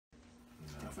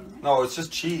No, it's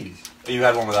just cheese. You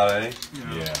had one without any?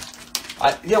 Yeah.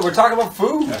 Yeah, we're talking about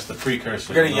food. That's the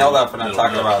precursor. We're getting yelled at for not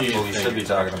talking about what we should be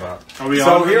talking about. So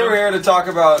here we're here to talk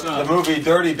about the movie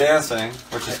Dirty Dancing,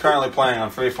 which is currently playing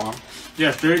on Freeform.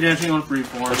 Yes, Dirty Dancing on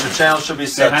Freeform. Which the channel should be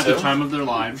set to. They had the time of their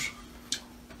lives.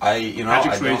 Patrick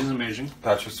Swayze is amazing.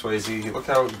 Patrick Swayze, look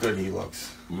how good he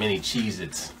looks. Mini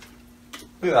Cheez-Its.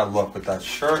 Look at that look with that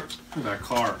shirt. Look at that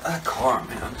car. That car,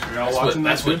 man.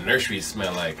 That's what nurseries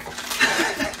smell like.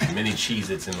 Mini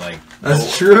Cheez-Its and like...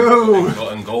 That's true.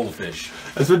 And goldfish.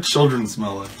 That's what children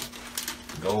smell like.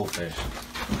 Goldfish.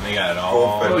 They got it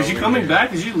all. Oh, is she coming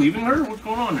back? Is she leaving her? What's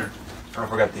going on there? I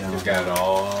forgot the end. He's got it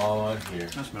all on here.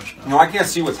 That's messed up. No, I can't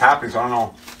see what's happening, so I don't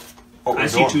know what we're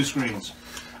doing. I see 2 screens.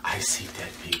 I see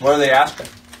dead people. What are they asking?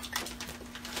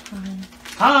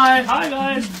 Hi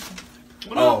guys.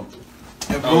 What up?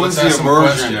 It ruins the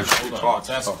immersion. Let's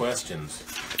ask questions.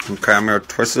 Okay, I'm going to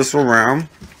twist this around.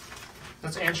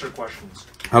 Let's answer questions.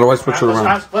 How do I switch it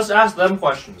around? Let's ask them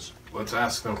questions. Let's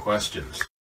ask them questions.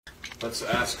 Let's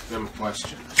ask them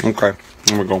questions. Okay,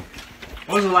 here we go.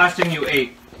 What was the last thing you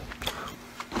ate?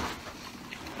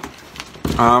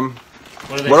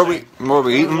 What are we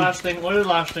eating? What was the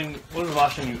last thing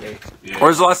you ate? Yeah. What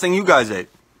was the last thing you guys ate?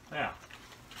 Yeah.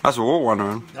 That's what we're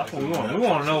wondering. That's what we want. We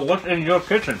want to know what's in your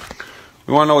kitchen.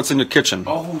 We want to know what's in your kitchen.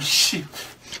 Oh shit.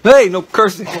 Hey, no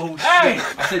cursing. Oh shit. Hey!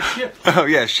 I said shit. Oh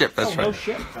yeah, shit. That's right. No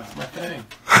shit. That's my thing.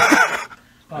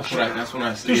 That's what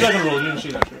I said. 2 second rule. You didn't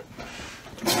see that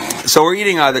shit. So we're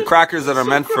eating the crackers that are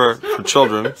meant for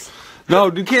children.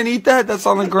 No, you can't eat that. That's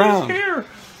on the ground. Here.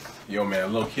 Yo man, a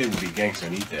little kid would be gangster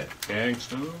and eat that.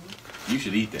 Gangster. You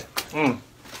should eat that.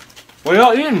 What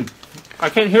y'all eating? I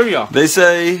can't hear y'all. They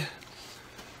say,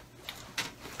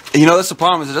 you know, that's the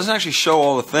problem is it doesn't actually show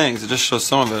all the things. It just shows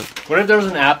some of it. What if there was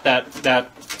an app that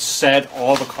said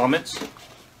all the comments,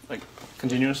 like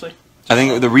continuously? I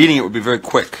think the reading it would be very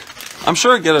quick. I'm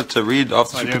sure I'd get it to read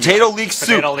off the soup. Potato leek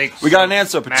soup. We got an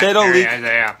answer. Potato leek.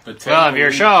 Well, of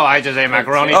your show, I just ate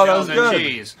macaroni, that was and good.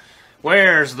 cheese.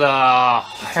 Where's the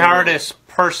hardest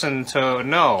person to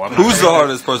know? Who's the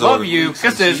hardest person? Love you.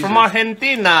 Kisses from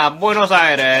Argentina, Buenos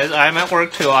Aires. I'm at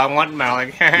work too. I want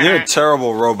Malik. You're a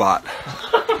terrible robot.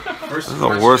 First This is the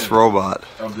worst robot.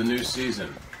 of the new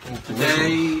season.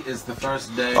 Today is the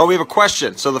first day. Oh, we have a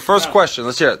question. So the first question,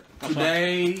 let's hear it.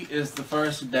 Today is the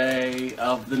first day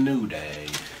of the new day.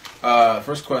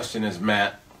 First question is,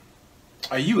 Matt,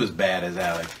 are you as bad as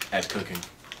Alec at cooking?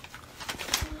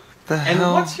 The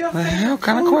hell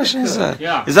kind of question is that?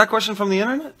 Yeah. Is that question from the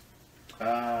internet?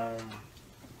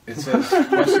 It says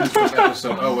questions from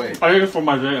episode. Oh wait. I think it's from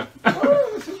Isaiah.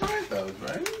 Oh, this is right though,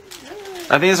 right?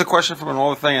 I think it's a question from an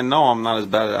older thing, and no, I'm not as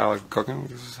bad at Alec cooking.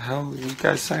 What the hell are you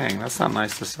guys saying? That's not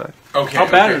nice to say. Okay. How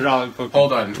bad is Alec cooking?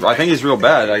 Hold on. I think he's real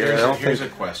bad. Here's a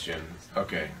question.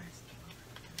 Okay.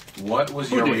 What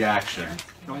was your reaction?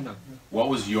 What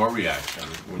was your reaction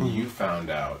when you found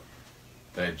out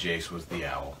that Jace was the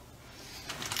owl?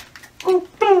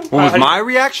 What was my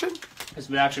reaction? His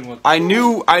reaction was... I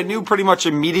knew pretty much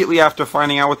immediately after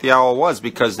finding out what the owl was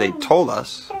because they told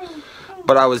us.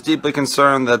 But I was deeply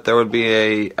concerned that there would be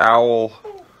a owl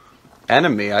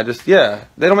enemy. They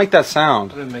don't make that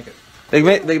sound. I didn't make it. They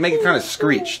make it kind of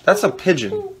screech. That's a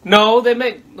pigeon. No, they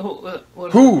make...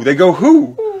 Who? They go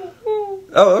who?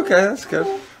 Oh, okay, that's good.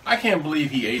 I can't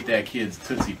believe he ate that kid's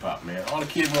Tootsie Pop, man. All the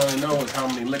kids want to know is how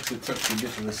many licks it took to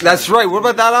get to the... That's right. What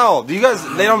about that owl? Do you guys...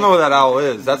 They don't know what that owl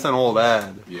is. That's an old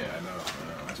ad. Yeah, I know.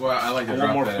 That's why I like to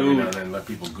drop that every now and then and let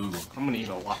people Google. I'm going to eat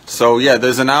a lot. So, yeah,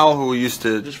 there's an owl who used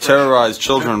to terrorize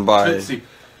children by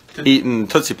eating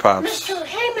Tootsie Pops.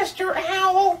 Hey, Mr.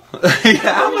 Owl.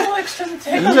 Yeah. How many licks does it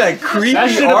take? Isn't that creepy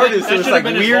artist? It was like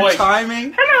weird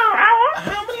timing. Hello, Owl.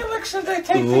 How many licks does it take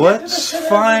to get to the Let's center?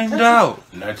 find out.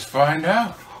 Let's find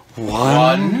out.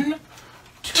 1,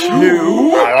 2, 2.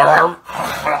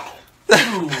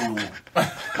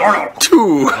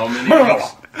 How many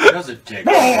licks does it take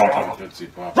to get to Tootsie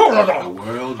Pop? The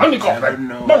world will never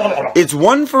know. It's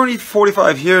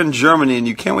 1:45 here in Germany, and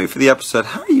you can't wait for the episode.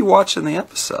 How are you watching the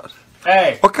episode?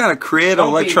 Hey. What kind of creative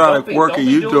electronic work are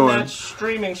you doing? That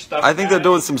streaming stuff. I think they're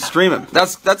doing some streaming.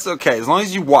 That's okay, as long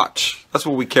as you watch. That's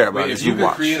what we care about. Wait, is if you could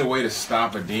watch. create a way to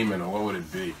stop a demon, what would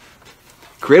it be?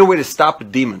 Create a way to stop a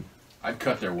demon. I'd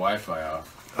cut their Wi-Fi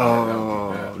off.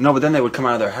 Oh no, but then they would come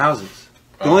out of their houses.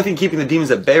 The only thing keeping the demons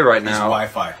at bay right now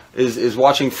Wi-Fi. is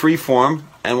watching Freeform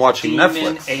and watching Demon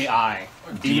Netflix. AI.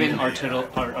 Demon AI.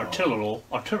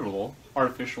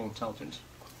 artificial intelligence.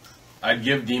 I'd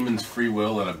give demons free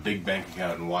will and a big bank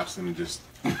account and watch them just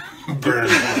burn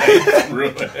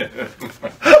through it.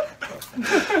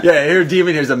 Yeah, here,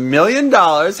 Demon, here's $1 million.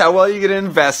 How well are you going to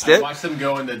invest it? Watch them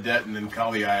go into debt and then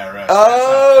call the IRS.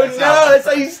 Oh, that's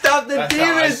how you stop the That's how I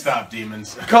demons. stop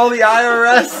demons. Call the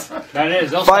IRS. That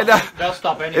is. Find out They'll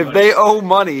stop anybody. if they owe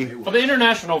money. For the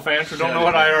international fans who don't know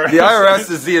what IRS The IRS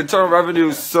is the Internal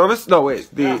Revenue Service. No, wait.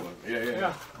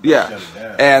 Yeah.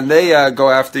 Yeah. And they go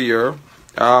after your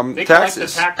They collect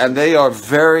taxes. the taxes. And they are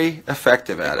very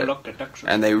effective at it. Collect the taxes.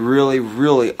 And they really,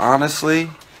 really, honestly,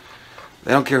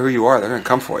 they don't care who you are. They're going to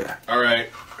come for you. All right.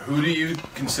 Who do you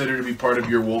consider to be part of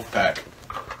your wolf pack?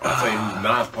 I'll say who's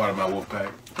not part of my wolf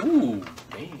pack. Ooh,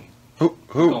 dang. Who?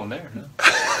 Going there,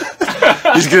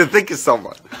 huh? He's going to think of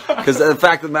someone. Because the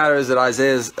fact of the matter is that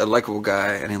Isaiah's a likable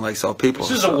guy and he likes all people.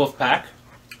 This is a wolf pack.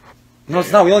 No,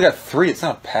 it's not. We only got 3. It's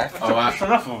not a pack. Oh, That's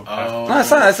enough of a pack. No,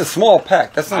 it's not. That's a small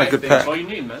pack. That's not I a good think That's pack. all you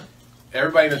need, man.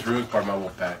 everybody in this room is part of my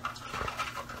wolf pack.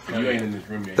 You ain't in this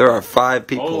room yet. There are 5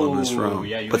 people in this room.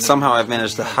 yeah, but somehow I've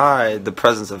managed to hide the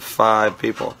presence of 5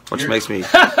 people, which makes me...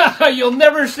 You'll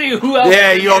never see who else.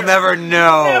 Yeah, is you'll here. never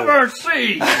know. Never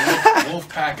see. Wolf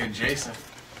pack adjacent.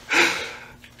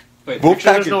 Wait, Wolf make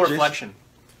sure pack there's no adjacent? reflection.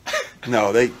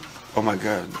 No, they... Oh my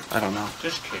god. I don't know.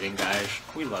 Just kidding, guys.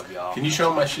 We love y'all. Can you show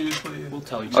 'em my shoes, please? We'll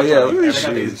tell you. Oh yeah, look at these Check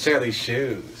out shoes. check out these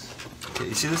shoes. Okay,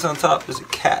 you see this on top? There's a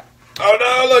cat. Oh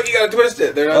no! Look, you gotta twist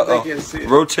it. They're not Uh-oh. thinking. See it.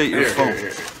 Rotate your Here, phone.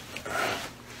 here.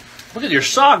 Look at your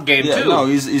sock game Yeah, too. no,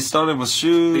 he's starting with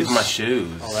shoes. These are my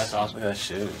shoes. Oh, that's awesome. Look at that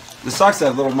shoes. The socks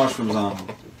have little mushrooms on them.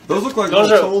 Those look like Those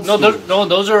little are toadstools.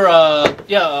 those are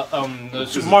the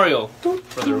Super Mario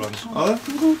brother ones. Oh,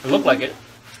 They look like it.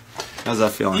 how's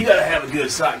that feeling? You gotta have a good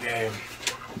sock game.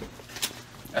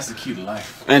 That's the key to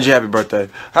life. Angie, happy birthday.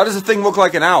 How does the thing look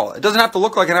like an owl? It doesn't have to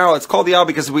look like an owl. It's called the owl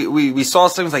because we saw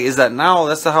things like, is that an owl?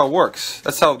 That's how it works.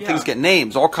 That's how things get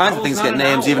names. All kinds of Owl's things not get an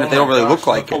names, owl. even if they Oh don't my really gosh, look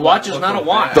like A it. watch is not a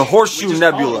watch. The Horseshoe We just call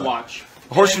it a Nebula. watch.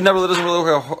 The Horseshoe Nebula doesn't really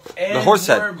look like the And horse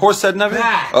head. we're Horse head nebula?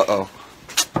 back. Uh-oh.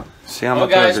 See, I'm Oh, not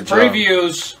doing a guys, good job.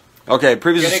 previews. Okay,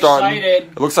 previews Get are starting. excited.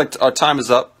 It looks like our time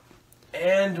is up.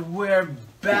 And we're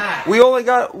back. We only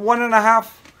got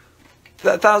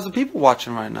 1,500 people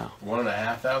watching right now.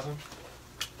 1,500.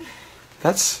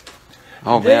 That's...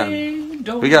 Oh, man.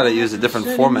 We gotta use a different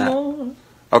format.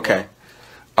 Okay.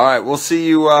 All right, we'll see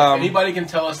you... Anybody can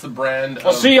tell us the brand.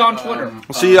 We'll see you on Twitter.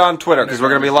 We'll see you on Twitter, because we're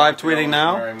going to be live tweeting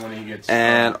now.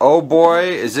 And, oh boy,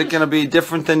 is it going to be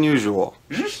different than usual.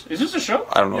 Is this a show?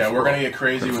 I don't know. Yeah, if we're we gonna will. get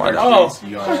crazy with find our out. tweets,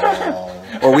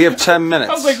 y'all. Or we have 10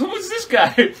 minutes. I was like, who is this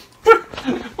guy?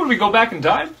 What do we go back in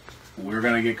time? We're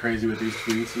gonna get crazy with these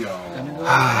tweets, y'all.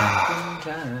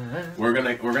 We're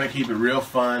gonna keep it real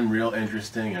fun, real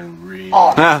interesting, and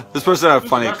real. This person had a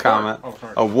funny best comment. part. Oh,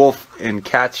 sorry. A wolf in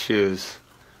cat shoes.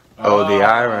 Oh, the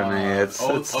irony. It's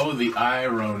the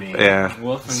irony. yeah,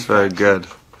 Wolf it's and very good.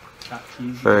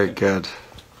 Very good.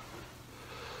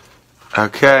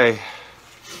 Okay.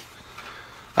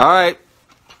 All right.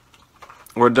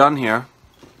 We're done here.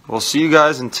 We'll see you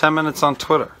guys in 10 minutes on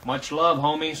Twitter. Much love,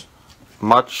 homies.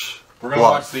 Much We're gonna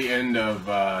love. watch the end of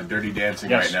Dirty Dancing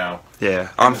Yes. right now. Yeah,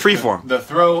 on Freeform. The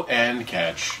throw and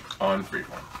catch on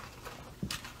Freeform.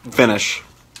 Finish.